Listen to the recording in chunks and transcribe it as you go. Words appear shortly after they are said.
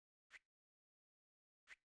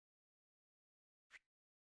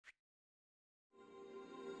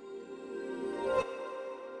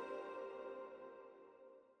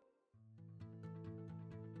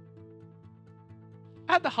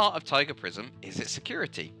At the heart of Tiger Prism is its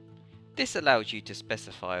security. This allows you to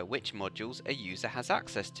specify which modules a user has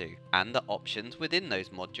access to and the options within those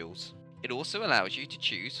modules. It also allows you to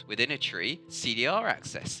choose within a tree CDR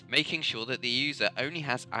access, making sure that the user only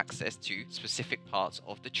has access to specific parts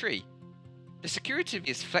of the tree. The security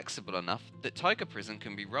is flexible enough that Tiger Prism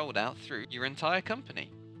can be rolled out through your entire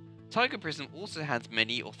company. Tiger Prism also has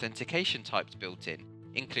many authentication types built in,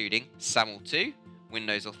 including SAML2,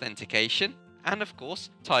 Windows Authentication, and of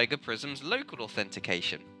course Tiger Prism's local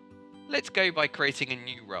authentication. Let's go by creating a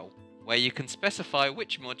new role, where you can specify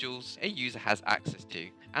which modules a user has access to,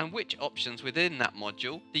 and which options within that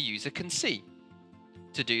module the user can see.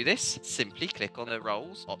 To do this, simply click on the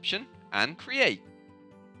Roles option and Create.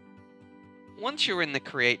 Once you're in the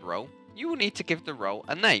Create role, you will need to give the role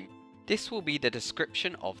a name. This will be the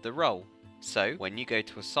description of the role, so when you go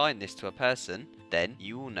to assign this to a person, then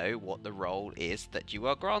you will know what the role is that you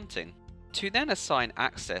are granting. To then assign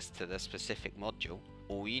access to the specific module,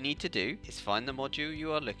 all you need to do is find the module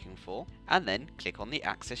you are looking for and then click on the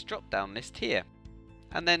access drop-down list here,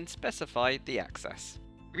 and then specify the access.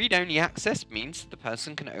 Read-only access means the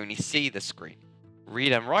person can only see the screen.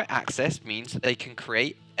 Read and write access means they can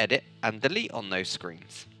create, edit and delete on those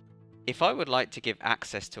screens. If I would like to give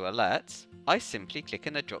access to alerts, I simply click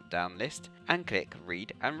in the drop-down list and click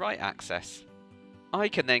Read and Write Access. I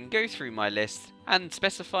can then go through my list and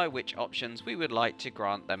specify which options we would like to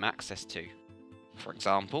grant them access to. For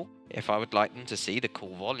example, if I would like them to see the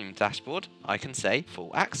call volume dashboard, I can say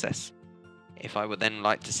Full Access. If I would then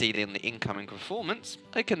like to see the incoming performance,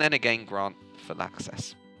 I can then again grant Full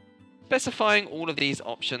Access. Specifying all of these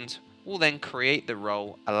options will then create the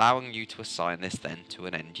role, allowing you to assign this then to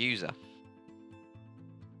an end user.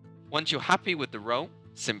 Once you're happy with the role,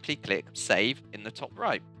 simply click Save in the top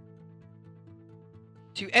right.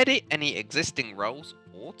 To edit any existing roles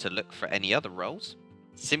or to look for any other roles,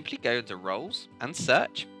 simply go to Roles and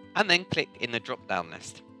Search and then click in the drop-down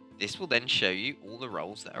list. This will then show you all the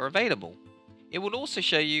roles that are available. It will also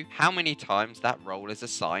show you how many times that role is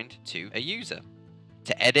assigned to a user.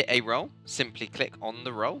 To edit a role, simply click on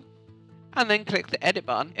the role and then click the Edit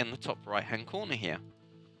button in the top right hand corner here.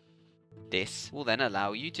 This will then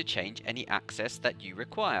allow you to change any access that you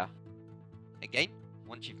require. Again,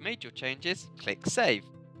 once you've made your changes, click Save.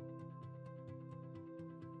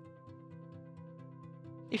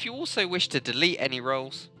 If you also wish to delete any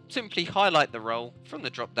roles, simply highlight the role from the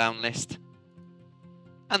drop-down list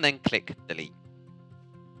and then click Delete.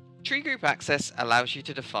 Tree Group Access allows you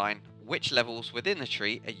to define which levels within the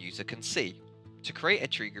tree a user can see. To create a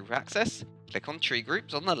Tree Group Access, click on Tree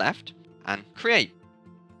Groups on the left and Create.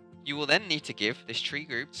 You will then need to give this tree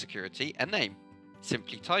group security a name.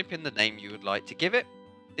 Simply type in the name you would like to give it.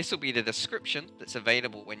 This will be the description that's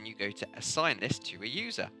available when you go to assign this to a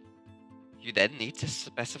user. You then need to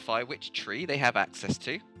specify which tree they have access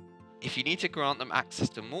to. If you need to grant them access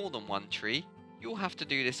to more than one tree, you'll have to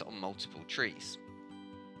do this on multiple trees.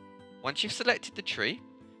 Once you've selected the tree,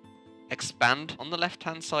 expand on the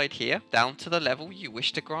left-hand side here down to the level you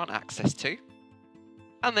wish to grant access to,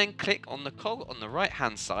 and then click on the cog on the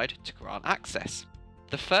right-hand side to grant access.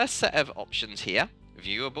 The first set of options here,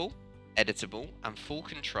 Viewable, Editable, and Full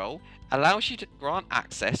Control, allows you to grant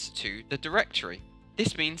access to the directory.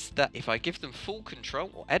 This means that if I give them full control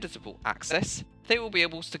or editable access, they will be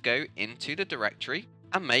able to go into the directory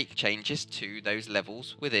and make changes to those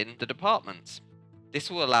levels within the departments. This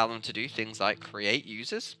will allow them to do things like create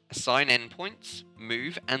users, assign endpoints,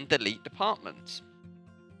 move and delete departments.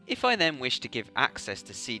 If I then wish to give access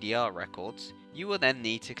to CDR records, you will then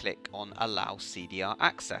need to click on Allow CDR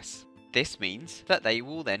Access. This means that they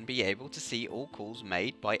will then be able to see all calls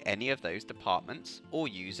made by any of those departments or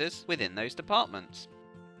users within those departments.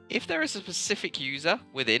 If there is a specific user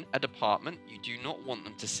within a department you do not want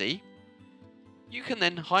them to see, you can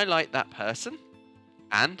then highlight that person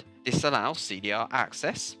and disallow CDR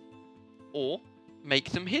access or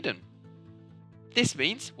make them hidden. This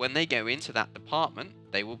means when they go into that department,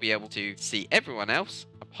 they will be able to see everyone else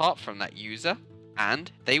apart from that user,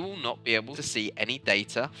 and they will not be able to see any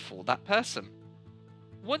data for that person.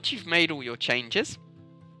 Once you've made all your changes,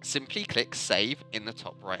 simply click Save in the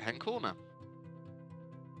top right hand corner.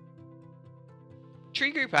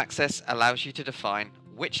 Tree Group Access allows you to define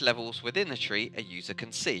which levels within the tree a user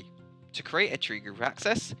can see. To create a Tree Group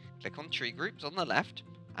Access, click on Tree Groups on the left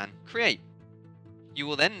and Create. You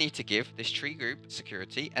will then need to give this tree group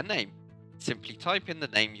security a name. Simply type in the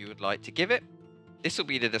name you would like to give it. This will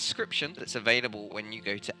be the description that's available when you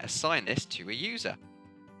go to assign this to a user.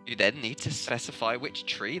 You then need to specify which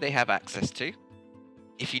tree they have access to.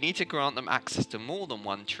 If you need to grant them access to more than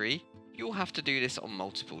one tree, you'll have to do this on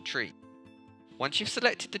multiple trees. Once you've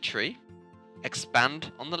selected the tree,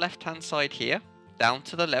 expand on the left hand side here down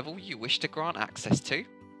to the level you wish to grant access to,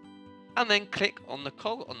 and then click on the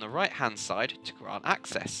cog on the right hand side to grant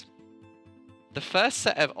access. The first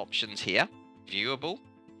set of options here, viewable,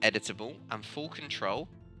 editable and full control,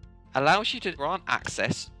 allows you to grant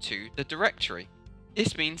access to the directory.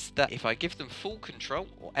 This means that if I give them full control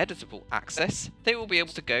or editable access, they will be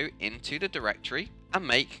able to go into the directory and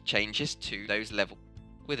make changes to those levels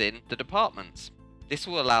within the departments. This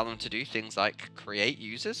will allow them to do things like create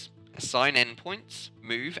users, assign endpoints,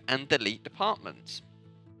 move and delete departments.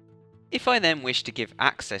 If I then wish to give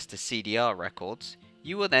access to CDR records,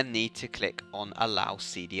 you will then need to click on Allow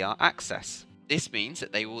CDR Access. This means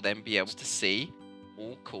that they will then be able to see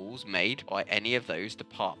all calls made by any of those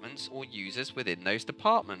departments or users within those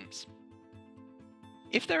departments.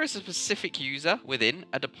 If there is a specific user within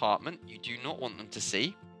a department you do not want them to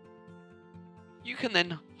see, you can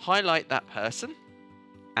then highlight that person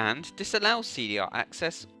and disallow CDR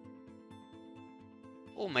access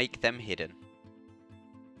or make them hidden.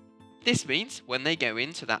 This means when they go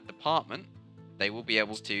into that department, they will be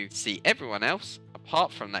able to see everyone else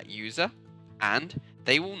apart from that user, and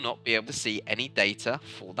they will not be able to see any data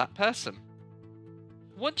for that person.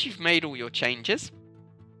 Once you've made all your changes,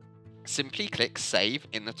 simply click Save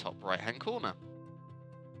in the top right hand corner.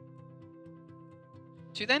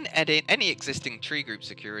 To then edit any existing tree group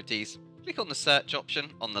securities, click on the search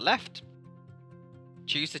option on the left,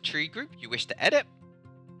 choose the tree group you wish to edit,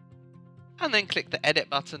 and then click the edit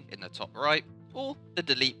button in the top right or the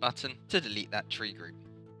delete button to delete that tree group.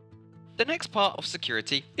 The next part of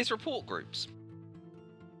security is report groups.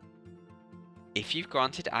 If you've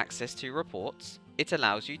granted access to reports, it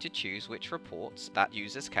allows you to choose which reports that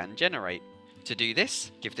users can generate. To do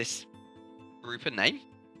this, give this group a name,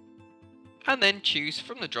 and then choose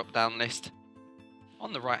from the drop-down list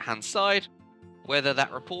on the right-hand side whether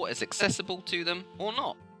that report is accessible to them or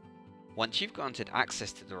not. Once you've granted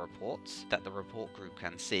access to the reports that the report group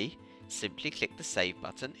can see, simply click the Save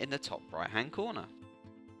button in the top right-hand corner.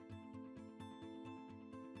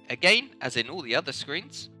 Again, as in all the other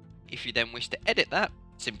screens, if you then wish to edit that,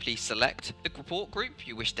 simply select the report group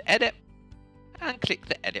you wish to edit and click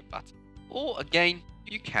the Edit button. Or again,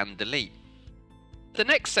 you can delete. The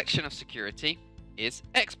next section of security is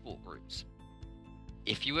export groups.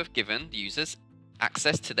 If you have given the users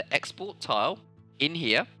access to the export tile in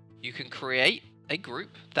here, you can create a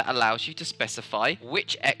group that allows you to specify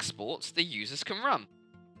which exports the users can run.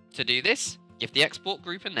 To do this, give the export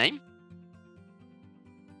group a name,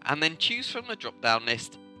 and then choose from the drop-down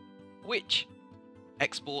list which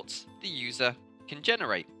exports the user can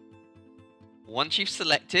generate. Once you've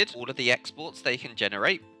selected all of the exports they can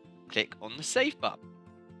generate, click on the Save button.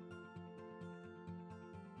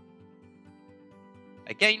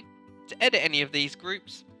 Again, to edit any of these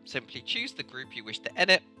groups, simply choose the group you wish to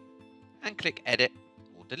edit and click Edit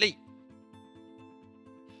or Delete.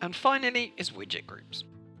 And finally is widget groups.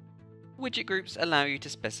 Widget groups allow you to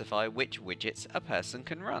specify which widgets a person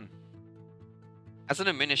can run. As an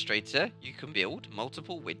administrator, you can build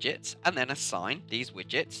multiple widgets and then assign these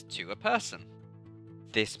widgets to a person.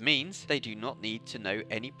 This means they do not need to know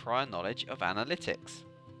any prior knowledge of analytics.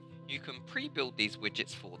 You can pre-build these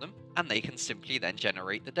widgets for them and they can simply then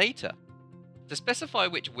generate the data. To specify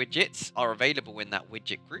which widgets are available in that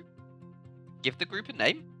widget group, give the group a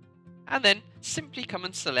name, and then simply come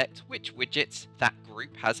and select which widgets that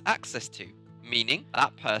group has access to, meaning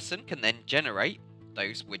that person can then generate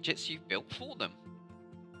those widgets you've built for them.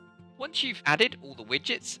 Once you've added all the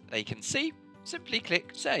widgets they can see, simply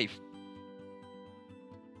click Save.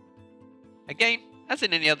 Again, as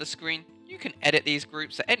in any other screen, you can edit these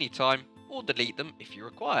groups at any time or delete them if you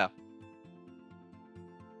require.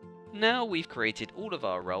 Now we've created all of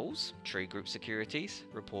our roles, tree group securities,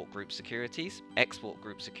 report group securities, export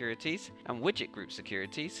group securities, and widget group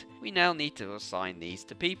securities, we now need to assign these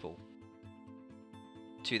to people.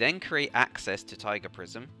 To then create access to Tiger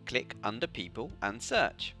Prism, click under People and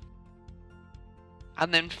Search.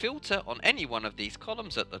 And then filter on any one of these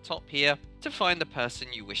columns at the top here to find the person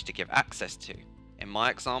you wish to give access to. In my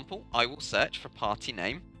example, I will search for party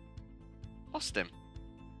name, Austin.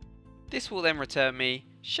 This will then return me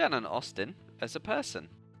Shannon Austin as a person.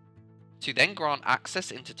 To then grant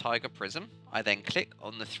access into Tiger Prism, I then click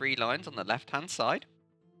on the three lines on the left hand side.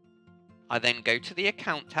 I then go to the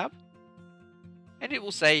Account tab, and it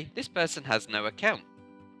will say this person has no account.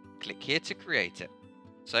 Click here to create it.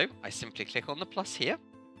 So I simply click on the plus here.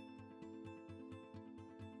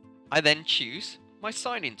 I then choose my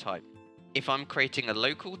sign-in type. If I'm creating a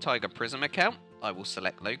local Tiger Prism account, I will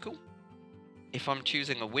select local. If I'm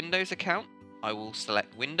choosing a Windows account, I will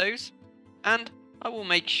select Windows. and I will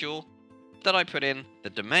make sure that I put in the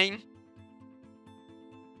domain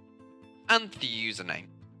and the username.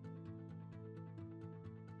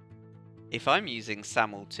 If I'm using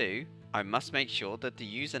SAML2, I must make sure that the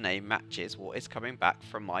username matches what is coming back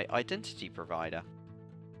from my identity provider.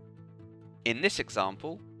 In this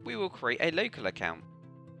example, we will create a local account.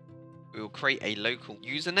 We will create a local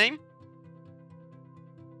username,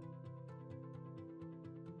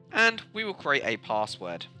 and we will create a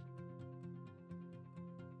password.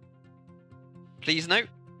 Please note,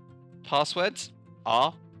 passwords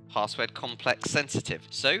are password complex sensitive,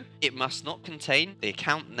 so it must not contain the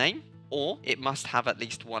account name, or it must have at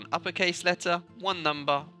least one uppercase letter, one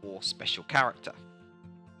number, or special character.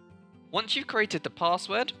 Once you've created the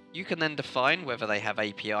password, you can then define whether they have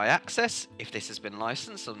API access, if this has been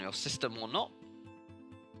licensed on your system or not.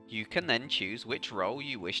 You can then choose which role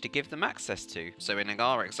you wish to give them access to. So in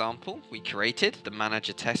our example, we created the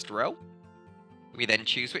manager test role. We then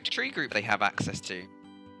choose which tree group they have access to.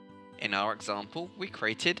 In our example, we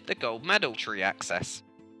created the gold medal tree access.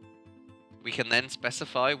 We can then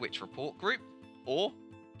specify which report group, or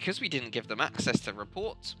because we didn't give them access to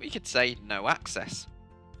reports, we could say no access.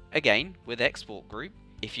 Again, with export group,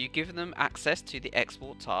 if you give them access to the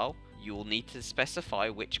export tile, you will need to specify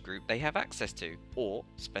which group they have access to, or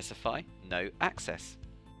specify no access.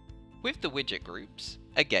 With the widget groups,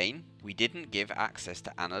 again, we didn't give access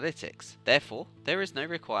to analytics, therefore there is no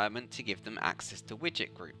requirement to give them access to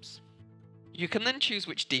widget groups. You can then choose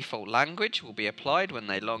which default language will be applied when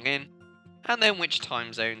they log in, and then which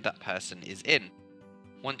time zone that person is in.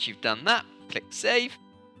 Once you've done that, click Save.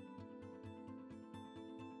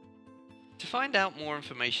 To find out more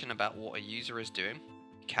information about what a user is doing,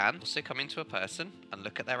 you can also come into a person and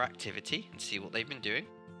look at their activity and see what they've been doing.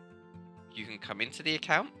 You can come into the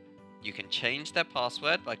account, you can change their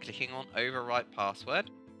password by clicking on Overwrite Password.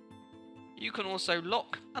 You can also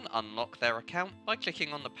lock and unlock their account by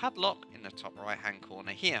clicking on the padlock in the top right hand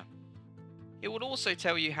corner here. It will also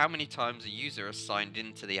tell you how many times a user has signed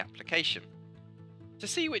into the application. To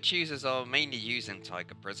see which users are mainly using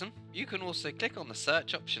Tiger Prism, you can also click on the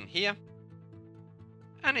search option here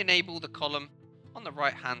and enable the column on the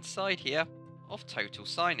right hand side here of total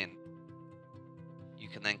sign-in. You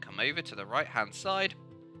can then come over to the right hand side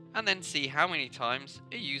and then see how many times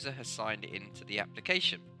a user has signed into the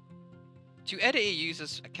application. To edit a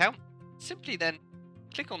user's account, simply then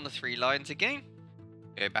click on the three lines again,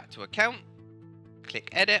 go back to account, click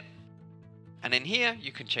edit, and in here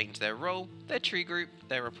you can change their role, their tree group,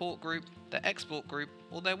 their report group, their export group,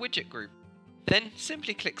 or their widget group. Then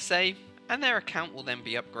simply click save, and their account will then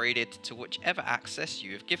be upgraded to whichever access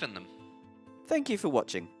you have given them. Thank you for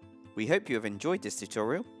watching. We hope you have enjoyed this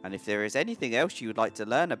tutorial, and if there is anything else you would like to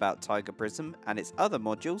learn about Tiger Prism and its other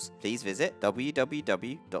modules, please visit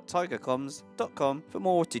www.tigercoms.com for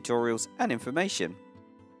more tutorials and information.